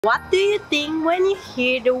What do you think when you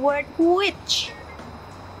hear the word witch?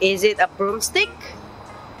 Is it a broomstick?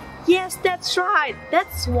 Yes, that's right.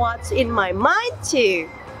 That's what's in my mind too.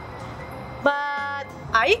 But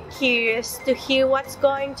are you curious to hear what's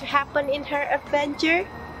going to happen in her adventure?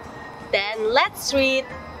 Then let's read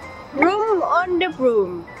Room on the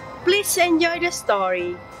Broom. Please enjoy the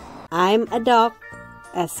story. I'm a dog,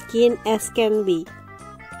 as keen as can be.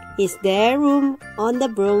 Is there room on the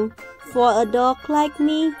broom for a dog like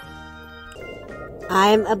me?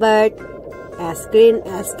 I'm a bird, as green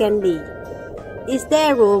as can be. Is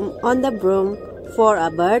there room on the broom for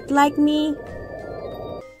a bird like me?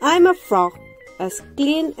 I'm a frog, as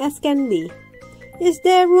clean as can be. Is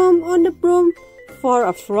there room on the broom for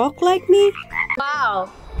a frog like me?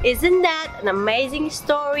 Wow, isn't that an amazing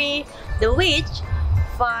story? The witch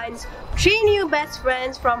finds 3 new best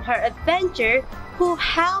friends from her adventure who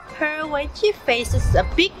help her when she faces a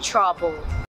big trouble.